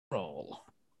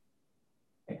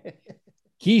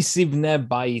Ki sivne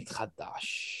bayit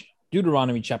chadash.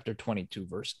 Deuteronomy chapter 22,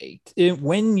 verse 8.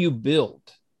 When you build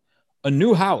a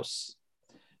new house,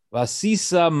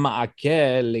 vasisa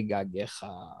ma'akeh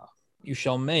legagecha, you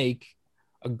shall make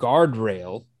a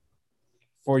guardrail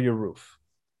for your roof.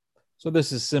 So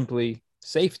this is simply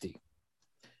safety.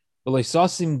 Do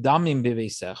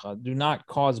not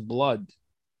cause blood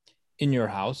in your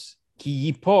house.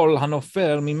 Ki yipol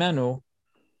hanofer mimenu.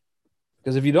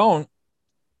 Because if you don't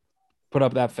put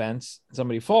up that fence and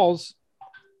somebody falls,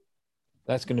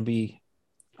 that's going to be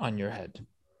on your head.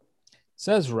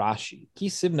 Says Rashi, Ki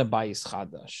sivna bayis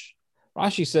chadash.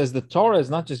 Rashi says the Torah is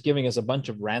not just giving us a bunch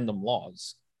of random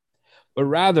laws, but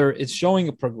rather it's showing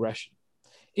a progression.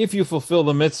 If you fulfill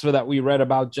the mitzvah that we read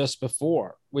about just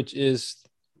before, which is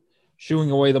shooing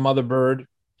away the mother bird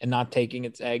and not taking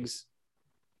its eggs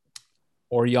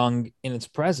or young in its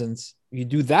presence, if you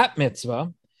do that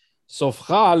mitzvah,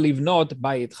 sofcha livnot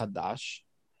bayit chadash,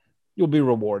 you'll be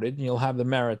rewarded and you'll have the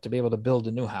merit to be able to build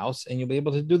a new house and you'll be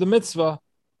able to do the mitzvah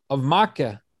of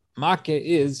makeh. Makeh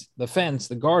is the fence,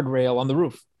 the guardrail on the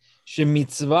roof.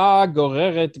 Shemitzvah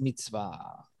goreret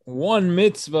mitzvah. One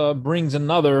mitzvah brings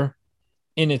another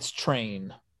in its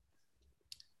train.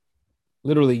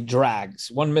 Literally drags.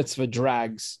 One mitzvah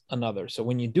drags another. So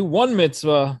when you do one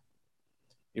mitzvah,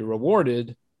 you're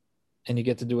rewarded and you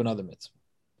get to do another mitzvah.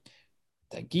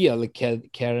 And then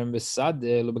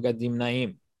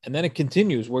it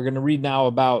continues. We're going to read now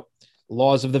about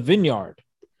laws of the vineyard,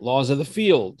 laws of the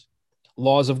field,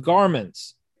 laws of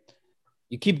garments.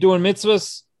 You keep doing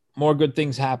mitzvahs, more good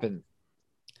things happen.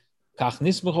 That's why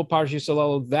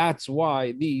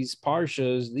these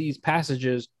parshas, these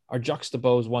passages are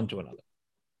juxtaposed one to another.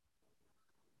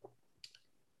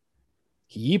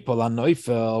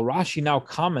 Rashi now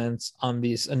comments on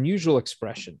this unusual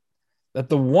expression that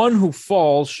the one who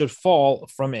falls should fall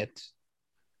from it.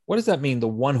 What does that mean? The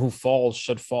one who falls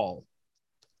should fall.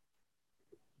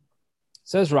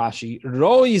 Says Rashi,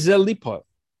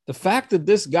 the fact that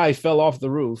this guy fell off the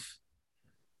roof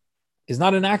is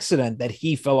not an accident that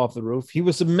he fell off the roof. He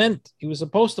was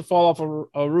supposed to fall off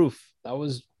a roof. That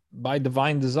was by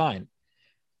divine design.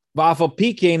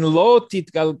 Nevertheless,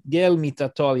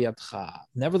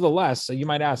 so you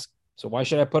might ask, so why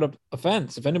should I put up a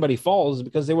fence? If anybody falls, it's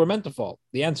because they were meant to fall.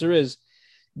 The answer is,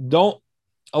 don't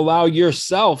allow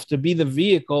yourself to be the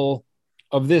vehicle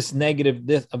of this negative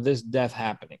death, of this death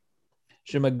happening.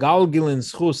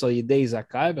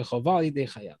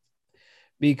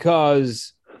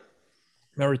 Because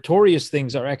meritorious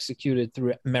things are executed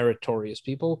through meritorious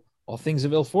people, while things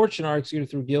of ill fortune are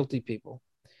executed through guilty people.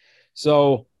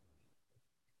 So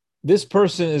this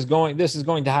is going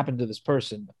to happen to this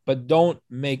person, but don't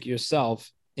make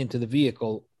yourself into the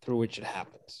vehicle through which it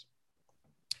happens.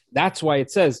 That's why it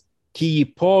says, Ki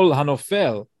yipol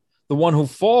hanofel, the one who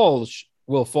falls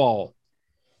will fall.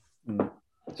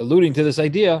 Alluding to this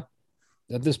idea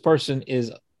that this person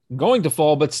is going to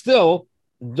fall, but still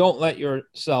don't let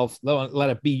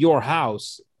it be your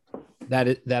house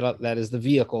that is the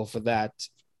vehicle for that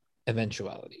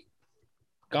eventuality.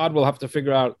 God will have to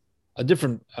figure out a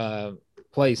different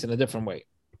place in a different way.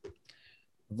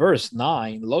 Verse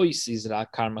 9, Lo yisizra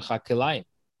karmecha kilayim.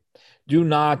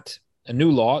 A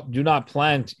new law, do not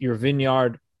plant your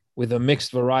vineyard with a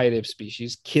mixed variety of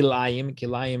species.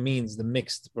 Kilayim means the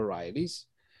mixed varieties.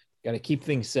 Got to keep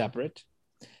things separate.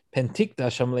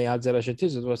 Pentikta sham le'ad zera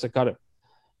shetizut v'sakarim.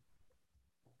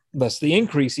 Thus, the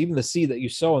increase, even the seed that you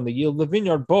sow and the yield of the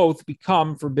vineyard, both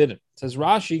become forbidden. It says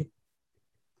Rashi,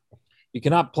 you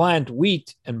cannot plant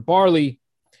wheat and barley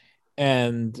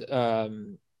and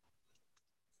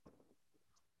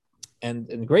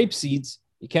grape seeds.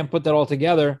 You can't put that all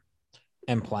together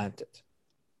and plant it.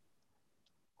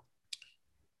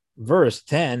 Verse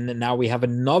 10, now we have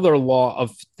another law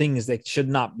of things that should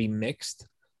not be mixed.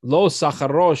 Lo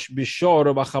sacharosh bishor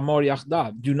b'chamor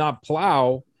yachdav. Do not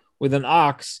plow with an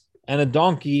ox and a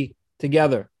donkey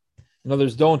together. In other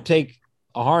words, don't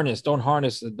harness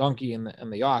the donkey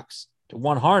and the ox to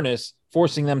one harness,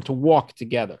 forcing them to walk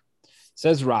together.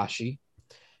 Says Rashi,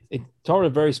 Torah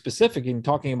is very specific in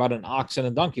talking about an ox and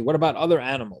a donkey. What about other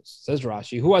animals? Says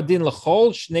Rashi, Hu adin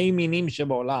l'chol shnei minim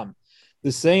sheba'olam.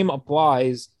 The same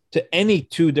applies to any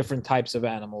two different types of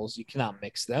animals. You cannot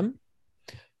mix them.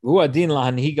 Hu adin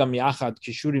lahanhigam yachad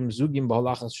kishurim zugim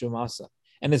b'holachas shumasa.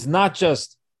 And it's not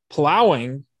just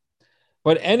plowing,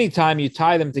 but anytime you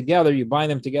tie them together, you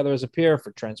bind them together as a pair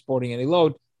for transporting any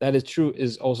load, that is true,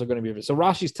 is also going to be. So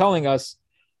Rashi's telling us,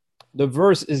 the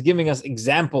verse is giving us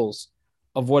examples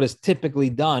of what is typically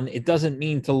done. It doesn't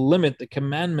mean to limit the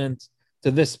commandment to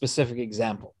this specific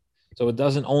example. So it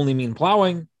doesn't only mean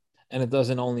plowing, and it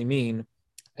doesn't only mean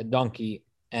a donkey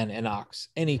and an ox,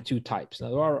 any two types. Now,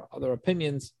 there are other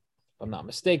opinions, if I'm not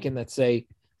mistaken, that say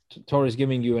Torah is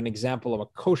giving you an example of a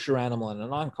kosher animal and a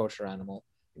non-kosher animal.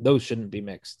 Those shouldn't be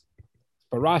mixed.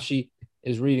 But Rashi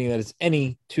is reading that it's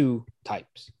any two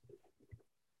types.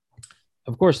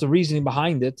 Of course, the reasoning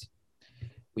behind it,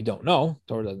 we don't know.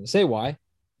 Torah doesn't say why,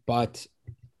 but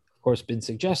of course, been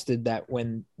suggested that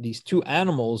when these two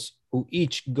animals who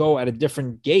each go at a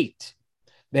different gait,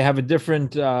 they have a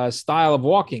different style of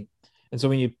walking. And so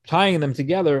when you're tying them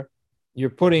together, you're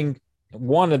putting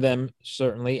one of them,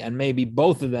 certainly, and maybe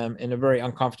both of them in a very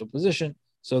uncomfortable position.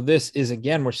 So this is,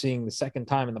 again, we're seeing the second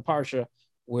time in the Parsha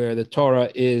where the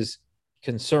Torah is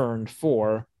concerned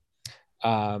for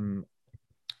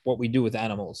what we do with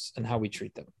animals and how we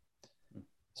treat them.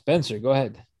 Spencer, go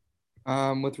ahead.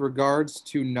 With regards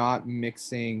to not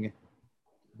mixing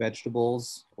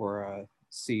vegetables or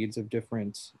seeds of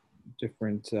different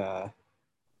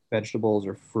vegetables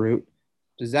or fruit,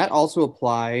 does that also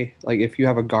apply? Like if you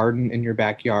have a garden in your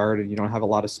backyard and you don't have a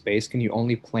lot of space, can you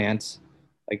only plant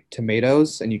like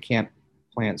tomatoes and you can't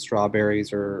plant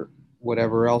strawberries or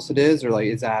whatever else it is? Or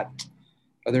like,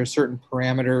 are there certain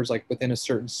parameters like within a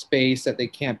certain space that they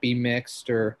can't be mixed,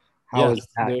 or how is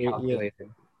that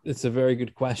calculated? It's a very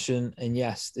good question. And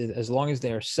yes, as long as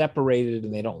they are separated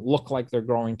and they don't look like they're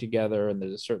growing together and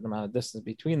there's a certain amount of distance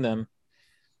between them,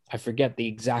 I forget the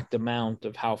exact amount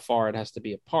of how far it has to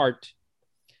be apart,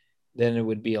 then it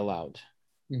would be allowed.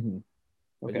 Mm-hmm. Okay.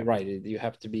 But you're right. You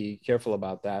have to be careful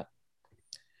about that.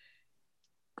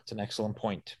 It's an excellent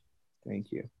point.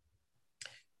 Thank you.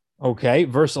 Okay,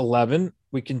 verse 11.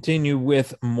 We continue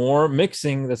with more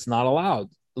mixing that's not allowed.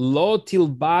 Lo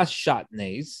tilbas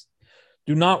shatnez.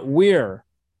 Do not wear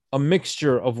a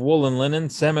mixture of wool and linen.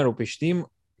 Semer or pishtim.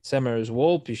 Semer is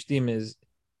wool. Pishtim is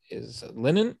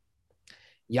linen.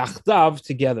 Yachdav,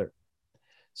 together.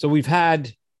 So we've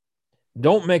had,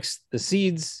 don't mix the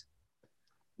seeds,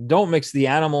 don't mix the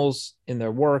animals in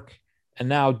their work, and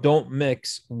now don't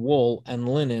mix wool and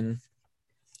linen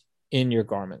in your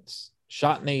garments.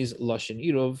 Shatnez lashon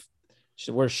iruv,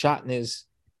 where shatnez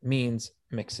means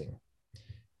mixing.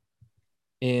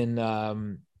 In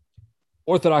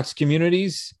Orthodox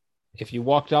communities, if you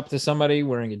walked up to somebody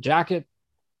wearing a jacket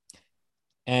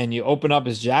and you open up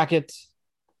his jacket,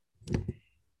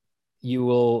 you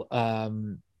will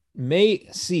may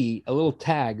see a little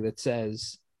tag that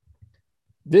says,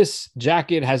 this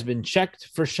jacket has been checked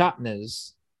for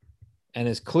shatnez and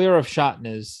is clear of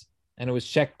shatnez, and it was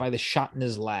checked by the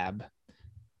shatnez lab.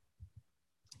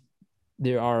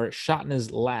 There are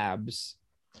shatnez labs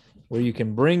where you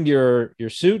can bring your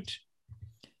suit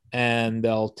and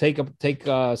they'll take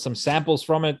some samples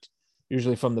from it,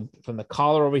 usually from the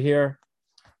collar over here.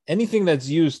 Anything that's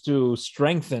used to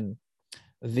strengthen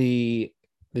the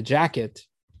jacket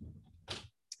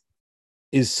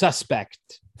is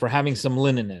suspect for having some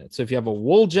linen in it. So if you have a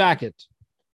wool jacket,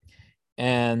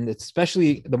 and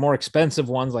especially the more expensive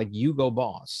ones like Hugo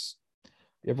Boss, if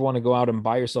you ever want to go out and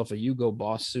buy yourself a Hugo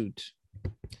Boss suit,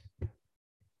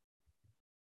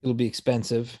 it'll be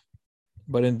expensive.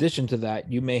 But in addition to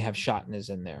that, you may have shatnez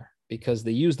in there because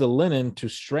they use the linen to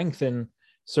strengthen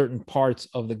certain parts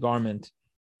of the garment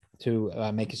to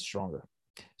make it stronger.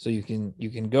 So you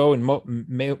can go in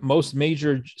most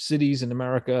major cities in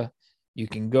America, you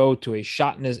can go to a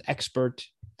shatnez expert,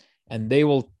 and they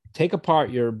will take apart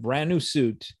your brand new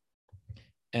suit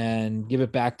and give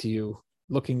it back to you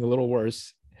looking a little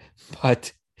worse,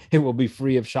 but it will be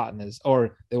free of shatnez,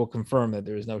 or they will confirm that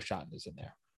there is no shatnez in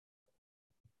there.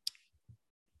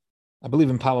 I believe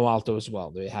in Palo Alto as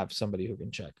well, they have somebody who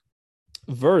can check.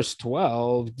 Verse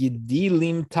 12,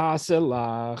 Gidilim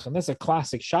Taselach, and that's a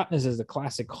classic. Shatnez is a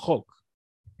classic chok.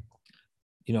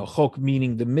 Chok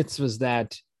meaning the mitzvahs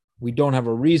that we don't have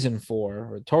a reason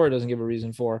for, or Torah doesn't give a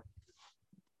reason for.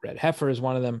 Red heifer is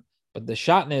one of them. But the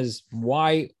shatnez,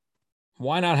 why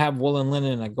not have wool and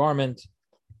linen in a garment?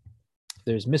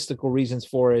 There's mystical reasons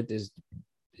for it.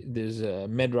 There's a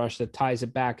midrash that ties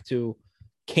it back to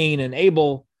Cain and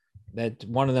Abel, that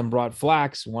one of them brought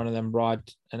flax, one of them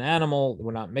brought an animal.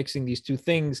 We're not mixing these two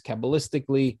things.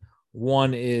 Kabbalistically,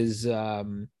 one is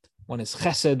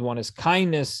chesed, one is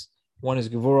kindness, one is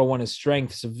gevurah, one is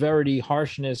strength, severity,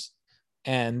 harshness,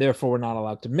 and therefore we're not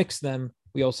allowed to mix them.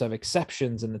 We also have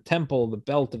exceptions in the temple. The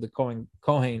belt of the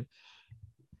Kohen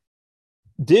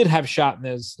did have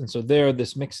shatnez, and so there,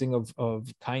 this mixing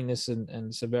of kindness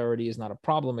and severity is not a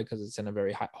problem because it's in a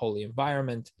very holy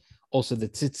environment. Also, the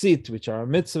tzitzit, which are a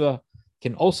mitzvah,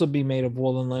 can also be made of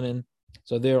wool and linen.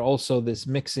 So there also this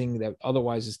mixing that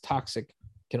otherwise is toxic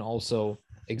can also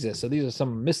exist. So these are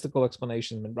some mystical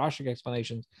explanations, midrashic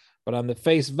explanations, but on the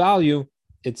face value,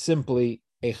 it's simply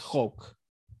a chok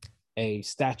a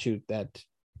statute that,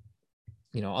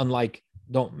 unlike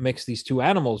don't mix these two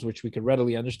animals, which we could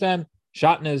readily understand,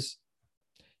 shatnez.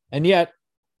 And yet,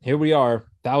 here we are,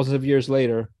 thousands of years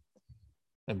later,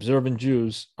 observant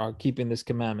Jews are keeping this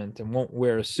commandment and won't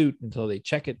wear a suit until they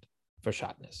check it for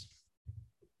shatnez.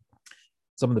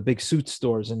 Some of the big suit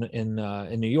stores in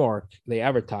New York, they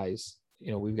advertise,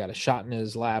 we've got a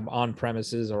shatnez lab on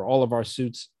premises, or all of our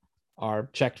suits are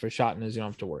checked for shatnez. You don't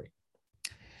have to worry.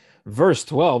 Verse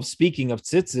 12, speaking of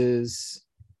tzitzis,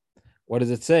 what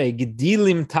does it say?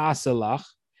 Gedilim tasalach,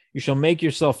 you shall make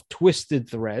yourself twisted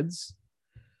threads.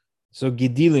 So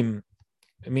gedilim,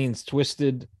 it means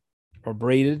twisted or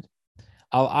braided.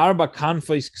 Al arba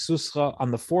kanfais ksuscha,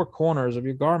 on the four corners of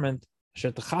your garment,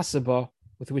 shetachaseba,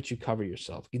 with which you cover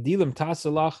yourself. Gedilim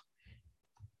tasalach,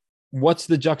 what's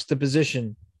the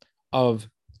juxtaposition of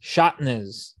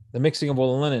shatnez, the mixing of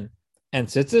wool and linen, and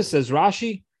tzitzis? Says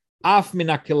Rashi, af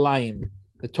minakilayim.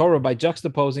 The Torah, by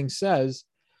juxtaposing, says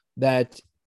that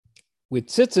with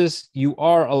tzitzis, you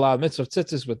are allowed mitzvah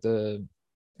tzitzis with the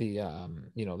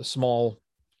small,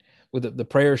 with the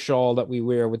prayer shawl that we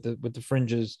wear with the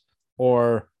fringes,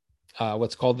 or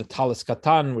what's called the talis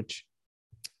katan, which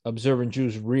observant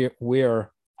Jews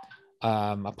wear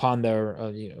upon their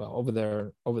over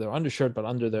their undershirt, but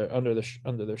under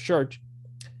their shirt.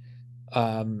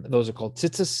 Those are called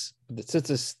tzitzis. The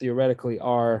tzitzis theoretically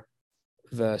are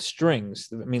the strings.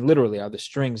 I mean, literally are the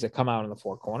strings that come out in the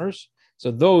four corners.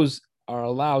 So those are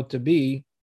allowed to be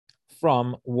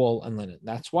from wool and linen.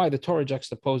 That's why the Torah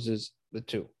juxtaposes the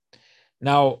two.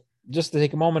 Now, just to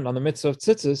take a moment on the mitzvah of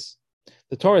tzitzis,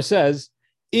 the Torah says,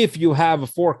 if you have a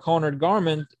four-cornered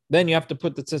garment, then you have to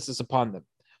put the tzitzis upon them.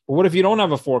 But what if you don't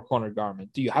have a four-cornered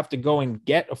garment? Do you have to go and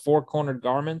get a four-cornered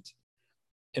garment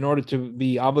in order to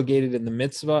be obligated in the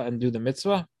mitzvah and do the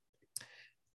mitzvah?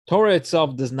 Torah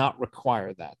itself does not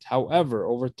require that. However,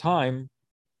 over time,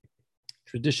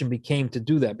 tradition became to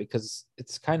do that because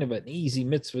it's kind of an easy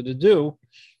mitzvah to do.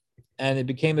 And it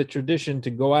became the tradition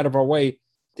to go out of our way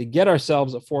to get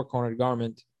ourselves a four-cornered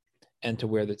garment and to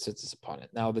wear the tzitzis upon it.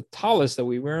 Now, the talis that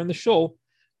we wear in the shul,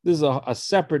 this is a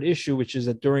separate issue, which is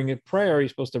that during a prayer, you're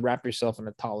supposed to wrap yourself in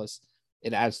a talis.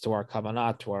 It adds to our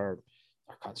kavanah, to our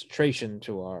concentration,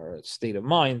 to our state of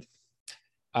mind.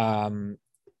 And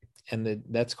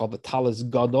that's called the talis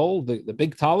gadol, the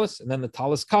big talis, and then the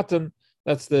talis katan.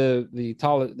 That's the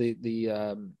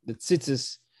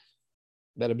tzitzis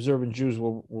that observant Jews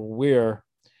will wear.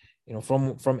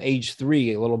 From age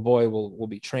 3, a little boy will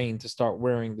be trained to start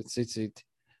wearing the tzitzit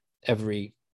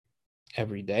every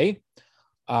day.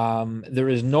 There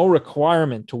is no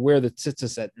requirement to wear the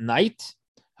tzitzis at night.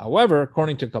 However,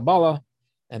 according to Kabbalah,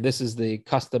 and this is the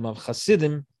custom of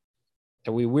Hasidim,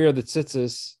 that we wear the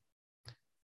tzitzis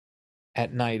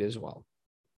at night as well.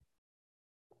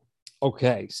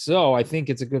 Okay, so I think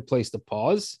it's a good place to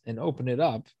pause and open it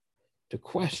up to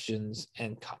questions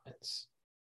and comments.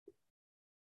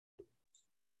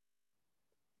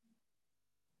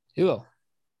 Hello.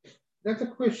 That's a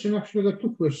question. Actually, there are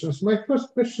two questions. My first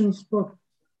question is about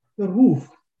the roof.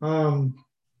 Who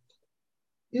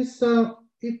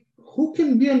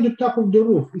can be on the top of the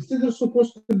roof? Is there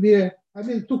supposed to be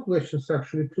two questions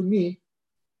actually to me.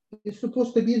 It's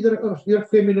supposed to be your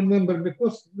family member,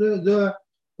 because the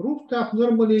rooftop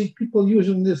normally people use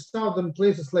in the southern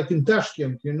places like in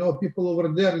Tashkent, people over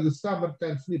there in the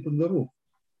summertime sleep on the roof.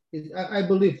 I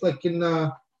believe like in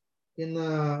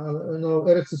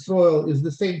Eretz Yisrael is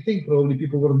the same thing probably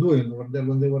people were doing over there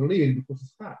when they were living because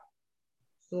it's hot.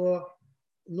 So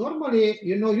normally,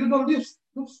 you don't live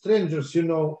strangers,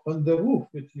 on the roof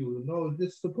with you.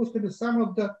 It's supposed to be some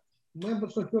of the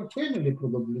members of your family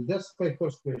probably. That's my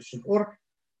first question. Or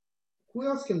who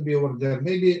else can be over there?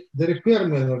 Maybe the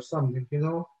repairman or something,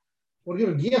 or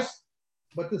your guest.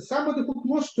 But it's somebody who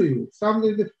close to you,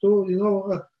 somebody to,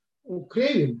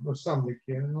 craving or something,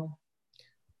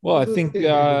 Well, I think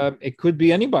it could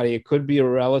be anybody. It could be a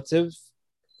relative.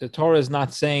 The Torah is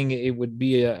not saying it would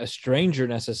be a stranger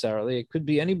necessarily. It could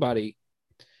be anybody.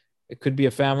 It could be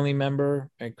a family member.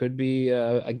 It could be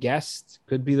a guest. It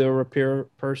could be the repair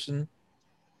person.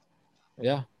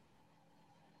 Yeah.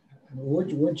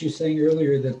 Weren't you saying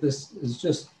earlier that this is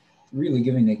just really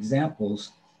giving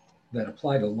examples that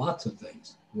apply to lots of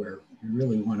things, where you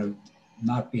really want to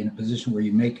not be in a position where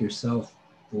you make yourself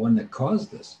the one that caused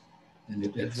this? And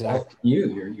if it's exactly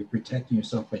you're protecting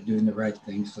yourself by doing the right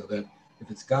thing, so that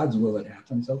if it's God's will it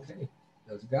happens, okay,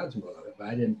 that's God's will. If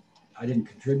I didn't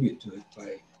contribute to it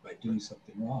by doing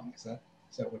something wrong. Is that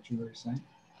what you were saying?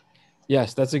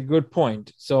 Yes, that's a good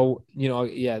point. So,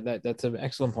 that's an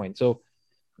excellent point. So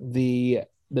the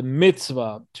the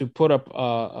mitzvah to put up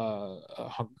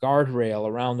a guardrail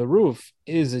around the roof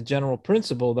is a general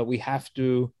principle that we have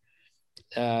to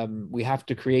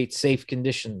create safe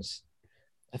conditions.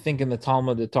 I think in the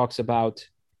Talmud it talks about,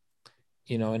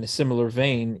 in a similar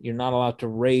vein, you're not allowed to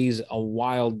raise a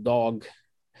wild dog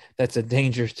that's a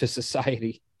danger to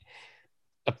society.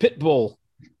 A pit bull.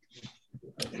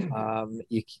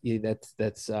 You're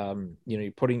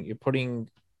putting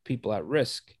people at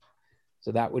risk.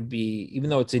 So that would be,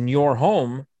 even though it's in your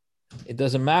home, it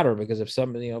doesn't matter, because if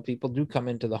somebody, people do come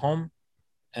into the home,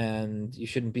 and you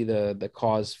shouldn't be the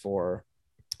cause for,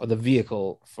 or the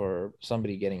vehicle for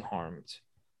somebody getting harmed.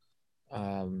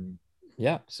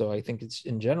 So I think it's,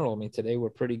 in general, today we're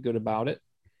pretty good about it.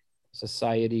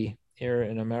 Society here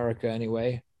in America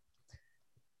anyway,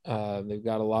 they've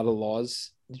got a lot of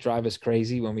laws that drive us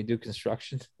crazy when we do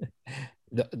construction.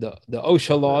 the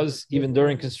OSHA laws, even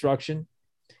during construction,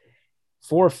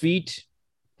 4 feet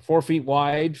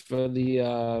wide for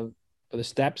the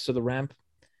steps or the ramp.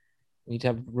 You need to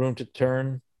have room to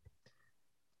turn.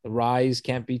 The rise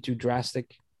can't be too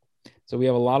drastic. So we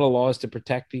have a lot of laws to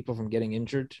protect people from getting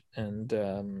injured. And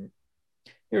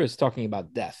here it's talking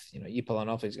about death. Yipal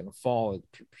Anofa is going to fall.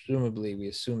 Presumably, we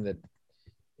assume that,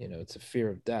 it's a fear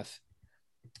of death.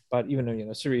 But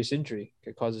even, serious injury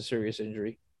could cause a serious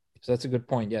injury. So that's a good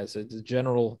point. Yes, it's a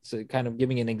general, it's a kind of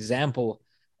giving an example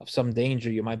of some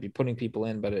danger you might be putting people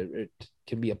in, but it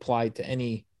can be applied to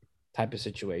any type of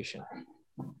situation.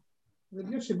 By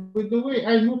the way,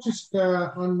 I noticed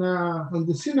on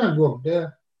the synagogue,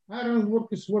 the iron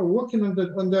workers were working on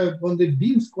the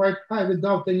beams quite high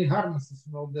without any harnesses.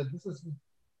 That this is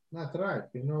not right.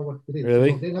 You know what it is?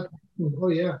 Really? They're not. Oh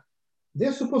yeah,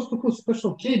 they're supposed to put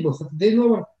special cables. They don't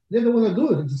want to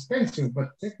do it. It's expensive,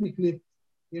 but technically,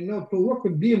 to work a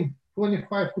beam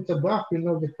 25 foot above,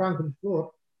 the concrete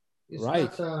floor.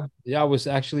 Right. I was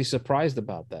actually surprised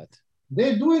about that.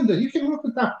 They're doing that. You can look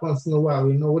it up once in a while.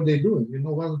 What they're doing.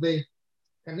 Once they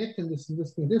connecting this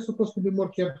thing, they're supposed to be more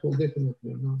careful.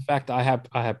 Definitely. In fact, I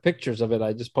have pictures of it.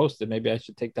 I just posted. Maybe I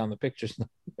should take down the pictures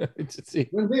to see.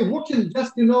 When they're working,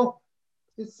 just it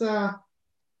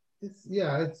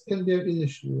can be an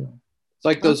issue. It's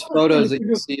like those photos that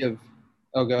you see of.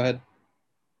 Oh, go ahead.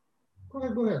 Go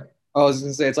ahead. Oh, I was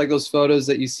going to say, it's like those photos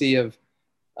that you see of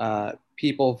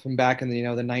people from back in the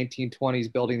the 1920s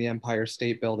building the Empire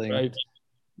State Building. Right.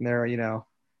 And they're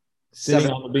sitting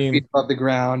on the beam, feet above the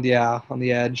ground, on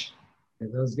the edge. Yeah,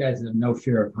 those guys have no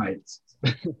fear of heights.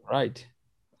 Right.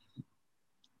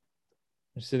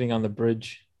 They're sitting on the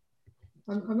bridge.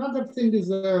 Another thing is,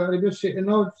 to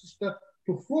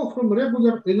fall from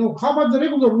regular, how about the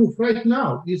regular roof right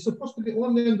now? It's supposed to be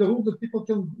only in the roof that people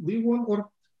can live on, or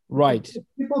right.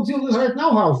 People build right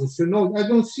now houses. I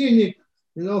don't see any,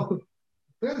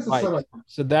 right.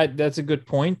 So that's a good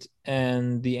point.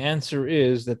 And the answer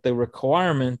is that the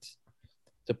requirement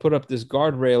to put up this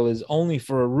guardrail is only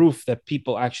for a roof that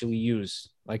people actually use,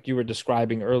 like you were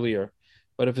describing earlier.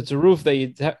 But if it's a roof that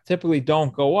you typically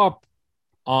don't go up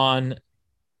on,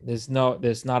 there's not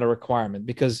a requirement,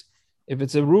 because if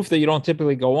it's a roof that you don't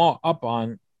typically go up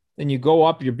on, then you go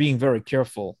up, you're being very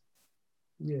careful.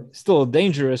 Yeah. Still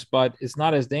dangerous, but it's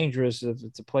not as dangerous if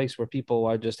it's a place where people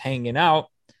are just hanging out.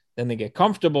 Then they get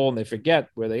comfortable and they forget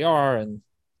where they are. And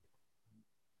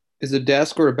is a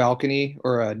desk or a balcony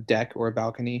or a deck or a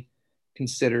balcony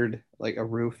considered like a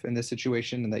roof in this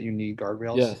situation, and that you need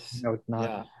guardrails? Yes. No, it's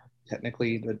not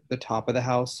technically the top of the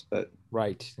house, but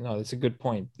right. No, that's a good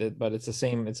point. But it's the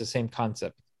same. It's the same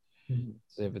concept. Mm-hmm.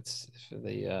 So if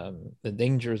the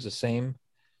danger is the same,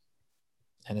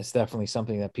 and it's definitely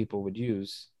something that people would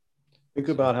use. Think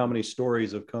about how many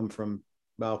stories have come from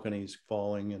balconies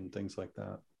falling and things like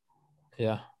that.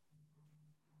 Yeah.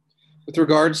 With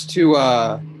regards to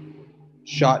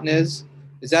shotnez,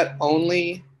 is that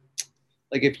only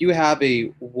like if you have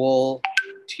a wool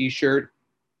t-shirt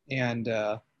and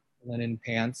linen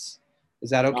pants, is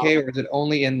that okay? Or is it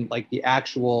only in like the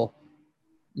actual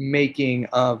making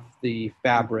of the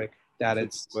fabric that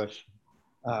it's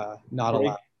not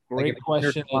allowed? Great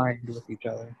question. With each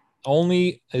other.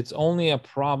 It's only a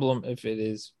problem if it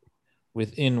is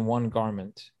within one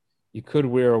garment. You could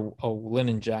wear a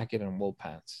linen jacket and wool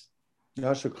pants.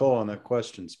 I should call on that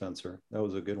question, Spencer. That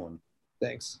was a good one.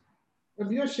 Thanks.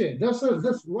 Yoshi, that's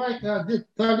why the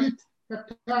talit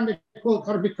katan called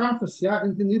arbicanthus,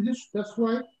 in Yiddish. That's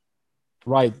why.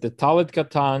 Right. The talit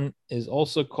katan is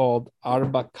also called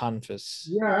arbacanthus.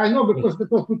 Yeah, I know, because we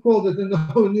called it in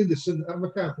Yiddish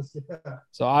arbacanthus. Yeah.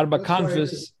 So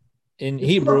arbacanthus in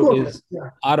Hebrew is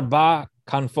arba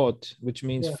kanfot, which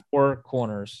means 4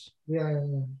 corners. Yeah.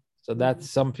 So that's,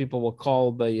 some people will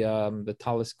call the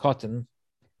talis cotton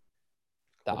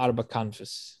The arba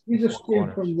canvas. We just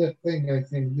came from that thing, I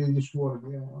think, this word.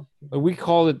 Yeah. Okay. But we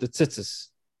call it the tzitzis.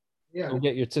 Yeah. Go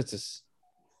get your tzitzis.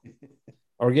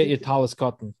 Or get your talus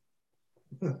cotton.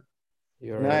 Can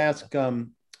I ask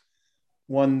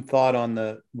one thought on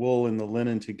the wool and the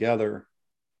linen together?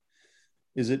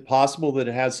 Is it possible that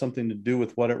it has something to do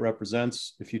with what it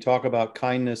represents? If you talk about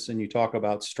kindness and you talk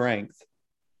about strength,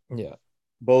 yeah,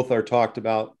 both are talked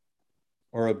about,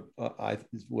 or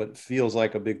what feels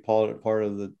like a big part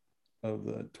of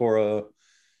the Torah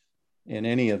in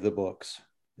any of the books.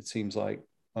 It seems like,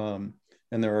 and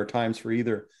there are times for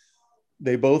either.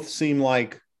 They both seem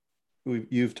like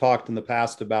you've talked in the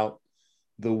past about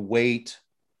the weight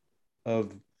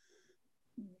of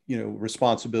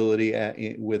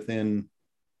responsibility within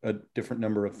a different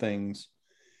number of things.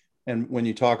 And when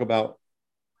you talk about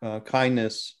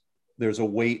kindness, there's a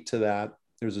weight to that.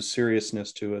 There's a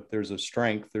seriousness to it. There's a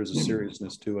strength. There's a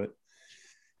seriousness to it.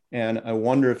 And I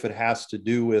wonder if it has to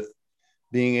do with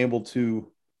being able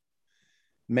to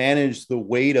manage the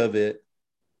weight of it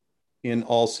in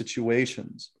all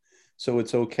situations. So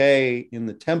it's okay in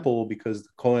the temple because the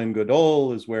Kohen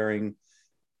Gadol is wearing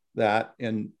that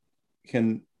and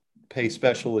can pay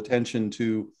special attention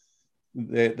to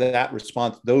that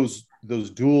response, those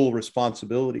dual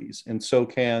responsibilities. And so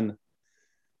can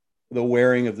the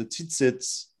wearing of the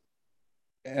tzitzits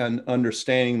and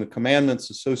understanding the commandments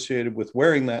associated with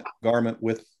wearing that garment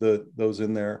with those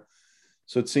in there.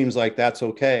 So it seems like that's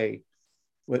okay.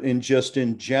 But in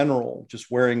general,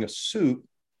 just wearing a suit,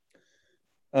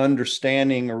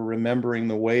 understanding or remembering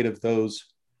the weight of those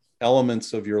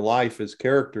elements of your life as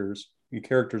characters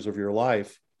of your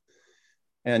life,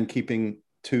 and keeping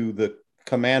to the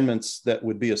commandments that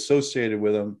would be associated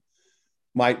with them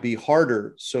might be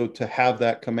harder. So to have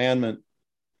that commandment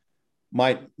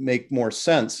might make more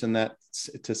sense in that,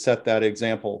 to set that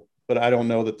example. But I don't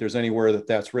know that there's anywhere that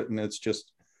that's written. It's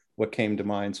just what came to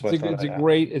mind. So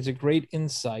it's a great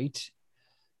insight.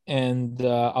 And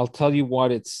I'll tell you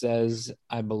what it says,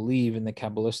 I believe, in the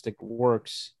Kabbalistic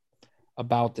works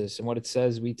about this. And what it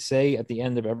says, we'd say at the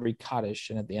end of every Kaddish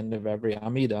and at the end of every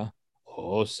Amidah,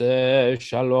 Oseh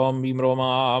Shalom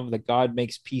Bimromav, that God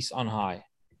makes peace on high.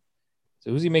 So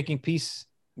who's he making peace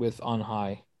with on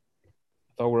high?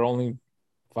 I thought we're only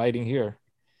fighting here.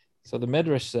 So the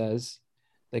Midrash says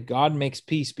that God makes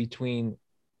peace between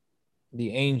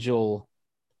the angel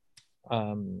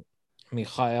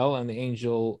Michael and the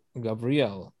angel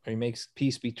Gabriel. Or he makes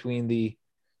peace between the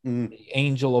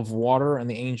angel of water and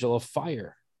the angel of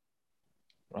fire.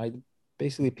 Right?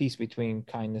 Basically peace between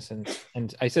kindness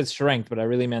and I said strength, but I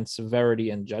really meant severity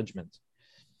and judgment.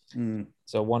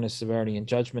 So one is severity and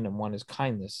judgment and one is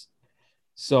kindness.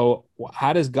 So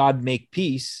how does God make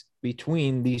peace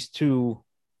between these two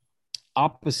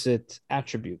opposite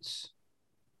attributes?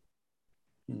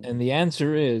 And the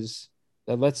answer is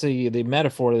that, let's say the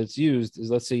metaphor that's used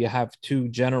is, let's say you have two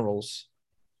generals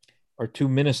or two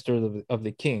ministers of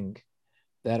the king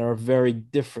that are very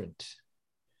different,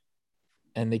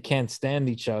 and they can't stand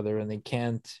each other, and they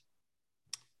can't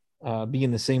be in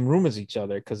the same room as each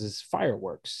other because it's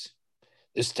fireworks.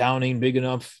 This town ain't big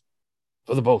enough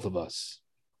for the both of us.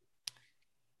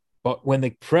 But when the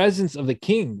presence of the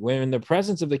king,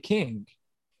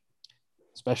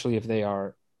 especially if they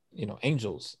are,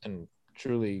 angels and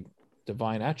truly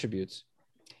divine attributes,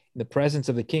 in the presence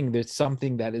of the king, there's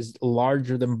something that is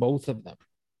larger than both of them,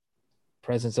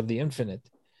 presence of the infinite.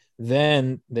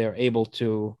 Then they're able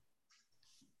to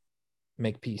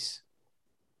make peace.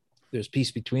 There's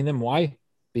peace between them. Why?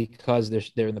 Because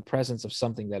they're in the presence of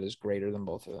something that is greater than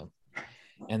both of them.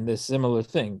 And the similar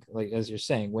thing, like as you're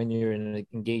saying, when you're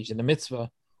engaged in the mitzvah,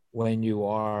 when you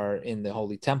are in the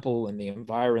holy temple and the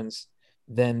environs,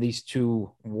 then these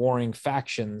two warring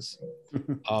factions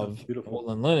of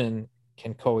wool and linen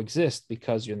can coexist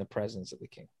because you're in the presence of the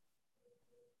king.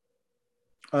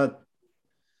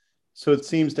 So it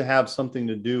seems to have something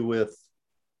to do with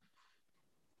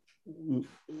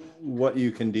what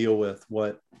you can deal with,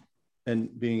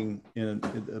 and being in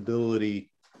an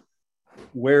ability.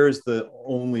 Where is the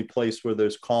only place where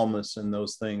there's calmness in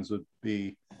those things would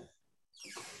be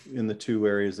in the two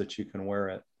areas that you can wear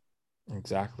it.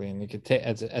 Exactly. And you could take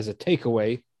as a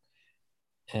takeaway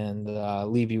and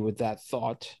leave you with that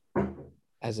thought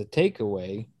as a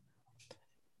takeaway.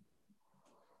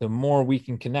 The more we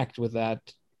can connect with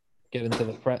that, get into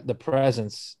the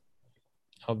presence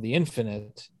of the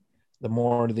infinite, the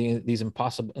more these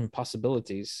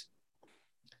impossibilities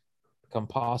become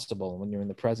possible. When you're in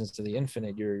the presence of the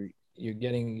infinite, you're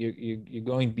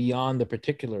going beyond the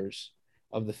particulars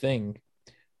of the thing,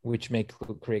 which may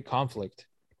create conflict.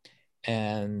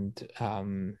 And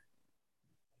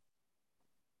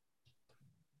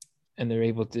and they're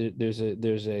able to. There's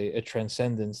a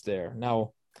transcendence there.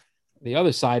 Now, the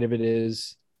other side of it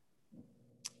is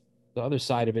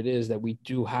that we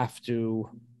do have to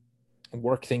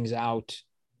work things out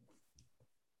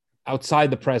outside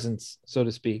the presence, so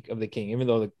to speak, of the king, even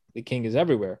though the king is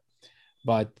everywhere.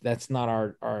 But that's not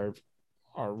our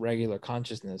regular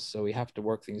consciousness. So we have to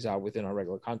work things out within our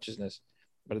regular consciousness.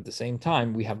 But at the same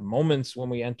time, we have moments when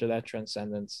we enter that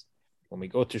transcendence, when we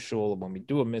go to shul, when we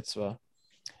do a mitzvah,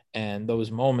 and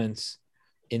those moments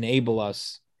enable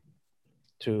us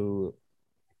to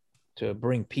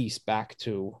bring peace back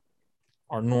to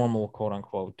our normal, quote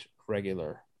unquote,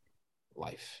 regular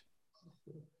life.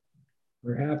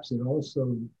 Perhaps it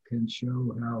also can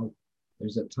show how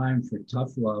there's a time for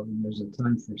tough love and there's a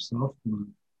time for soft love.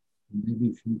 And maybe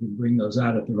if you can bring those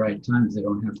out at the right times, they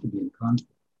don't have to be in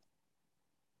conflict.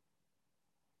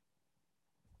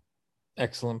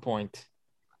 Excellent point.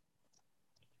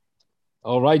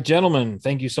 All right, gentlemen,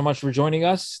 thank you so much for joining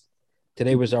us.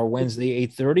 Today was our Wednesday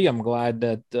 8:30. I'm glad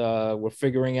that we're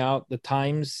figuring out the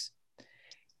times,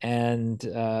 and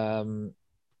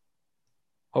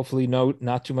hopefully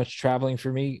not too much traveling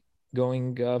for me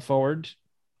going forward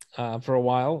for a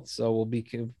while. So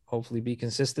we'll hopefully be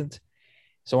consistent.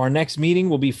 So our next meeting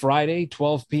will be Friday,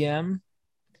 12 p.m.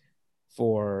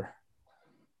 for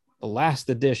the last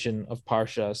edition of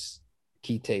Parshas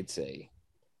Ki Teitzei.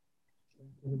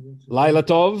 Laila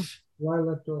Tov.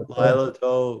 Laila Tov. Laila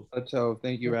Tov. So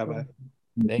thank you, Rabbi.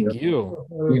 Thank you.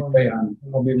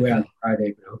 I'll be away on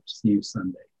Friday, but I hope to see you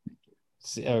Sunday. Thank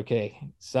you. Okay.